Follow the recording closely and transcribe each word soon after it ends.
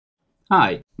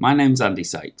Hi, my name's Andy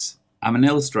Sykes. I'm an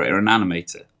illustrator and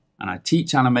animator, and I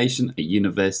teach animation at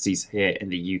universities here in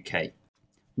the UK.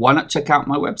 Why not check out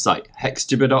my website,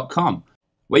 hexjibber.com,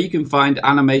 where you can find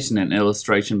animation and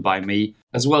illustration by me,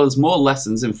 as well as more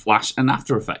lessons in Flash and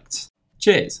After Effects.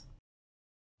 Cheers!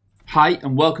 Hi,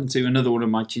 and welcome to another one of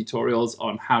my tutorials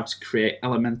on how to create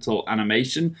elemental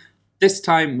animation. This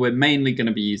time we're mainly going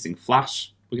to be using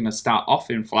Flash. We're going to start off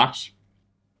in Flash,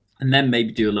 and then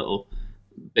maybe do a little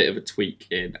bit of a tweak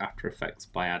in After Effects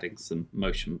by adding some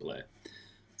motion blur.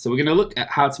 So we're going to look at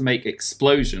how to make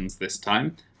explosions this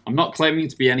time. I'm not claiming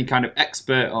to be any kind of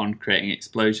expert on creating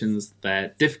explosions.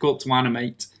 They're difficult to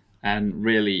animate, and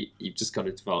really you've just got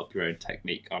to develop your own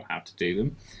technique on how to do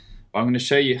them. But I'm going to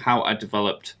show you how I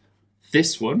developed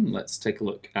this one. Let's take a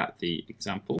look at the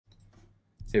example.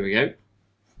 Here we go.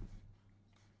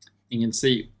 You can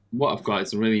see what I've got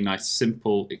is a really nice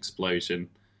simple explosion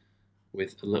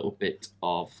with a little bit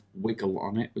of wiggle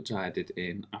on it, which I added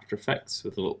in After Effects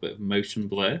with a little bit of motion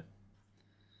blur.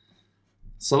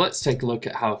 So let's take a look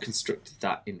at how I constructed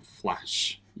that in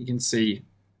Flash. You can see,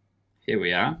 here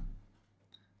we are.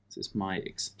 This is my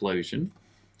explosion.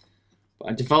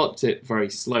 But I developed it very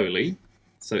slowly.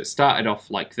 So it started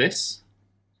off like this.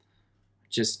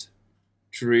 Just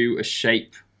drew a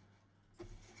shape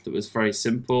that was very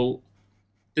simple.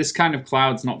 This kind of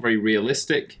cloud's not very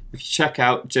realistic. If you check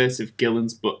out Joseph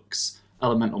Gillen's books,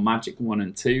 Elemental Magic 1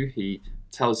 and 2, he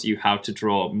tells you how to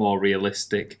draw more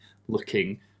realistic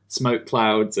looking smoke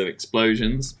clouds and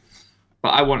explosions. But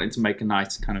I wanted to make a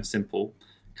nice kind of simple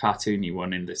cartoony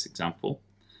one in this example.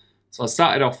 So I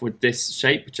started off with this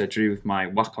shape, which I drew with my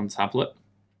Wacom tablet,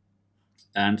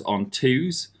 and on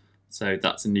 2s, so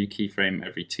that's a new keyframe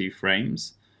every 2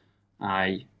 frames.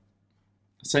 I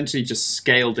essentially just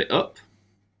scaled it up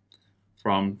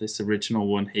from this original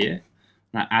one here,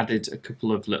 and I added a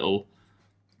couple of little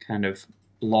kind of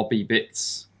blobby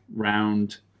bits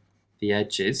round the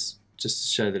edges just to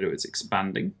show that it was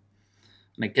expanding.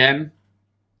 And again,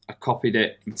 I copied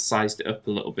it and sized it up a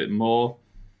little bit more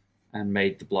and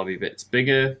made the blobby bits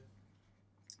bigger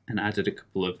and added a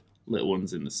couple of little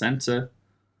ones in the center.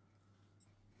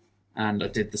 And I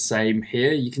did the same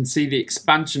here. You can see the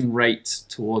expansion rate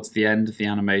towards the end of the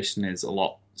animation is a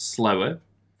lot slower.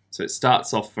 So it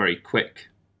starts off very quick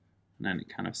and then it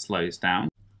kind of slows down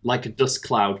like a dust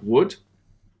cloud would.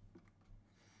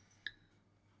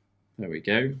 There we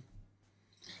go.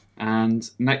 And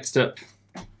next up,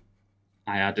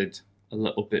 I added a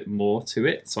little bit more to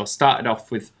it. So I started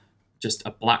off with just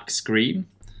a black screen,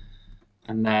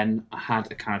 and then I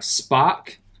had a kind of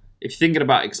spark. If you're thinking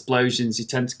about explosions, you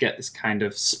tend to get this kind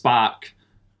of spark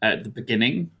at the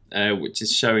beginning, which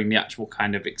is showing the actual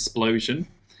kind of explosion.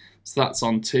 So that's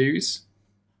on 2s.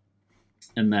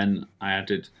 And then I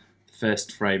added the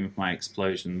first frame of my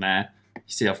explosion there. You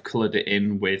see I've coloured it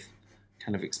in with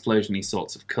kind of explosion-y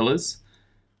sorts of colours.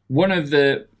 One of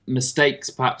the mistakes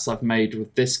perhaps I've made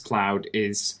with this cloud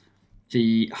is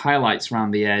the highlights around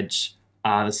the edge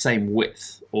are the same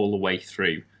width all the way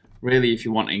through. Really, if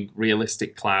you're wanting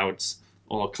realistic clouds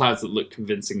or clouds that look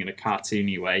convincing in a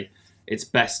cartoony way, it's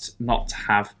best not to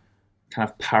have kind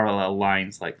of parallel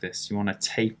lines like this. You want to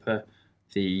taper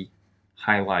the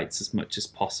highlights as much as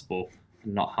possible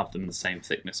and not have them the same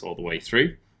thickness all the way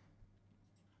through.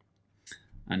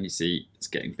 And you see it's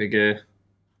getting bigger.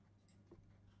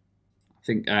 I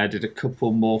think I added a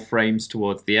couple more frames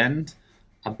towards the end.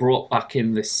 I brought back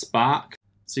in this spark.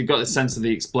 So you've got the sense of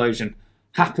the explosion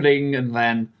happening and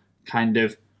then kind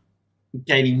of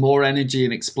gaining more energy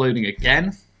and exploding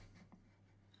again.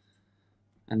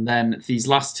 And then these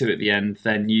last 2 at the end,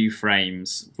 they're new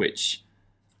frames, which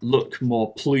look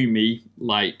more plumy,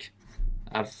 like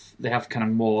they have kind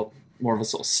of more of a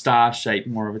sort of star shape,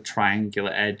 more of a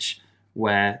triangular edge,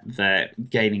 where they're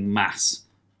gaining mass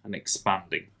and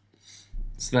expanding.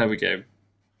 So there we go.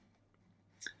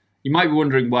 You might be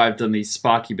wondering why I've done these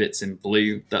sparky bits in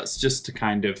blue. That's just to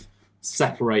kind of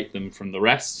separate them from the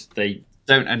rest. They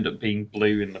don't end up being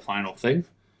blue in the final thing.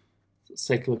 Let's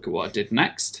take a look at what I did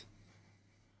next.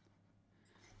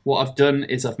 What I've done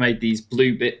is I've made these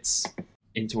blue bits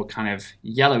into a kind of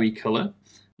yellowy colour,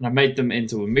 and I made them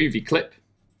into a movie clip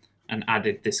and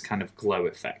added this kind of glow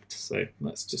effect. So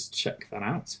let's just check that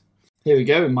out. Here we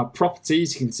go. In my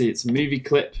properties, you can see it's a movie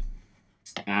clip,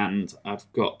 and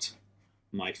I've got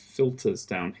my filters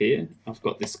down here. I've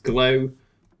got this glow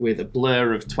with a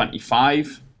blur of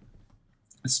 25,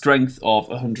 a strength of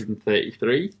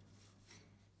 133,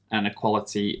 and a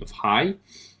quality of high.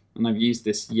 And I've used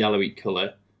this yellowy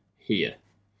colour here.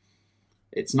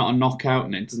 It's not a knockout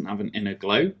and it doesn't have an inner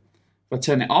glow. If I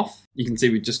turn it off, you can see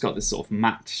we've just got this sort of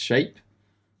matte shape.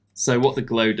 So what the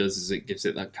glow does is it gives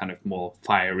it that kind of more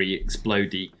fiery,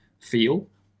 explodey feel.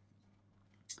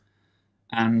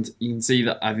 And you can see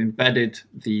that I've embedded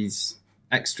these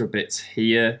extra bits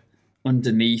here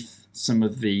underneath some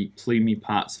of the plumy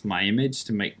parts of my image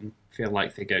to make them feel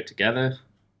like they go together.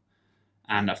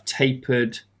 And I've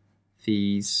tapered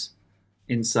these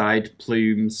inside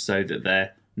plumes so that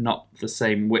they're not the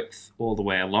same width all the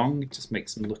way along. It just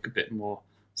makes them look a bit more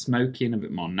smoky and a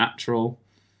bit more natural.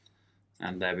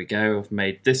 And there we go. I've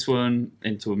made this one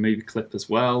into a movie clip as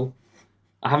well.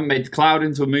 I haven't made the cloud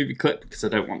into a movie clip because I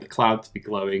don't want the cloud to be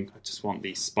glowing. I just want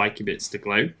these spiky bits to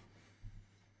glow.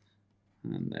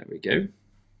 And there we go.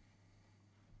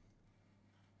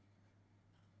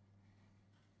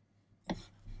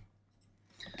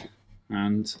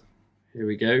 And here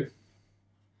we go.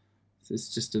 This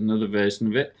is just another version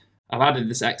of it. I've added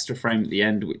this extra frame at the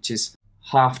end, which is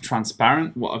half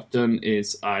transparent. What I've done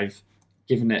is I've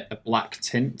given it a black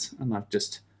tint, and I've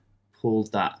just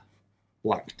pulled that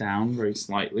black down very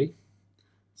slightly.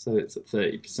 So it's at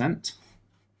 30%.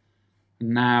 And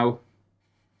now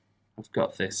I've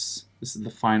got this. This is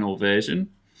the final version.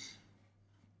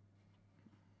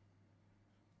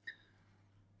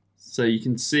 So you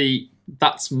can see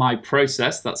that's my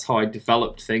process. That's how I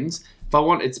developed things. If I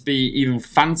wanted to be even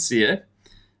fancier,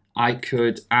 I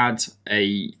could add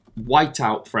a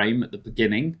whiteout frame at the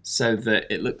beginning so that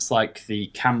it looks like the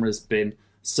camera's been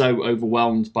so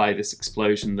overwhelmed by this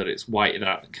explosion that it's whited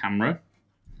out the camera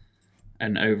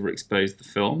and overexposed the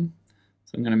film.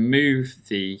 So I'm going to move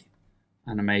the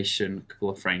animation a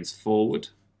couple of frames forward,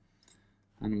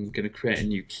 and I'm going to create a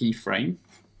new keyframe.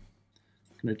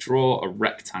 I'm going to draw a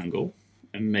rectangle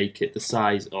and make it the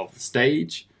size of the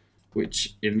stage,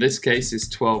 which in this case is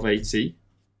 1280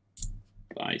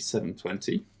 by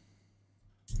 720.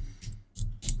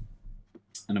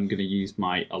 And I'm going to use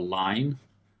my align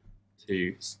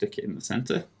to stick it in the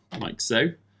center, like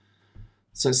so.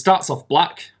 So it starts off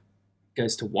black,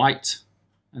 goes to white,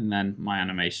 and then my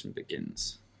animation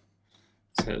begins.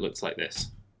 So it looks like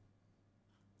this.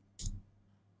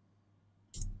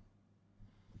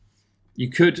 You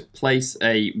could place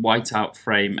a whiteout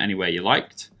frame anywhere you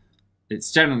liked.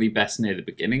 It's generally best near the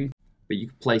beginning, but you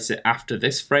could place it after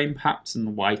this frame perhaps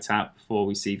and white out before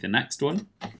we see the next one.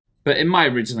 But in my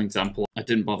original example, I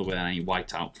didn't bother with any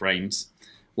whiteout frames.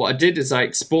 What I did is I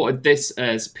exported this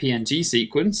as PNG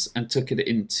sequence and took it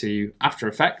into After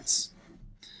Effects.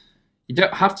 You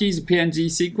don't have to use a PNG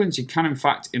sequence. You can in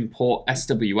fact import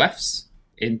SWFs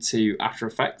into After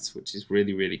Effects, which is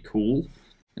really, really cool.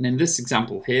 And in this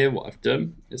example here, what I've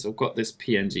done is I've got this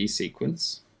PNG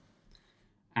sequence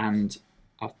and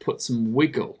I've put some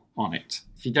wiggle on it.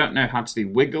 If you don't know how to do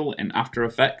wiggle in After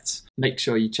Effects, make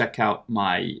sure you check out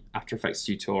my After Effects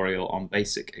tutorial on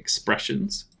basic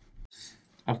expressions.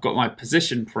 I've got my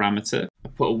position parameter, I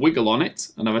put a wiggle on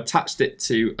it, and I've attached it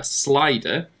to a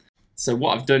slider. So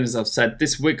what I've done is I've said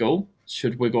this wiggle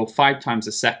should wiggle 5 times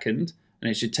a second, and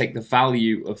it should take the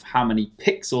value of how many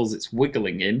pixels it's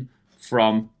wiggling in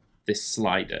from this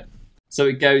slider. So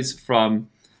it goes from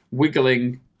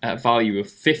wiggling at a value of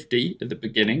 50 at the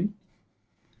beginning,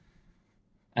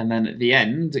 and then at the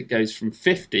end it goes from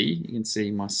 50, you can see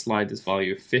my slider's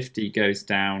value of 50 goes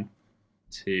down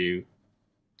to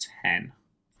 10,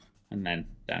 and then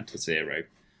down to 0.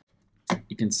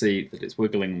 You can see that it's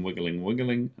wiggling, wiggling,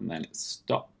 wiggling, and then it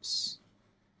stops.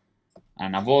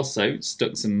 And I've also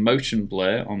stuck some motion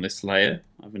blur on this layer.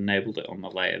 I've enabled it on the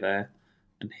layer there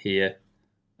and here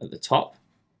at the top.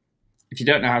 If you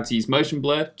don't know how to use motion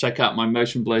blur, check out my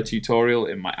motion blur tutorial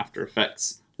in my After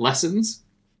Effects lessons.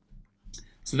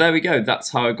 So there we go.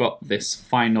 That's how I got this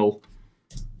final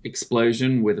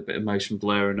explosion with a bit of motion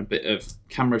blur and a bit of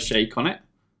camera shake on it.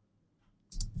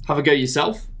 Have a go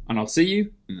yourself, and I'll see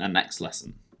you in the next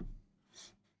lesson.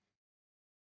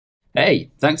 Hey,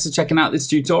 thanks for checking out this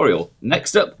tutorial.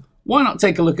 Next up, why not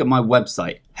take a look at my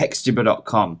website,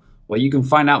 hextuber.com, where you can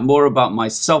find out more about my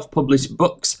self-published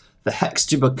books, the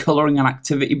Hextuber Colouring and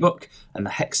Activity book, and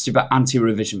the Hextuber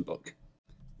Anti-Revision book.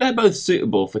 They're both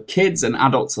suitable for kids and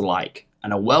adults alike,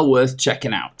 and are well worth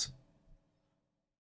checking out.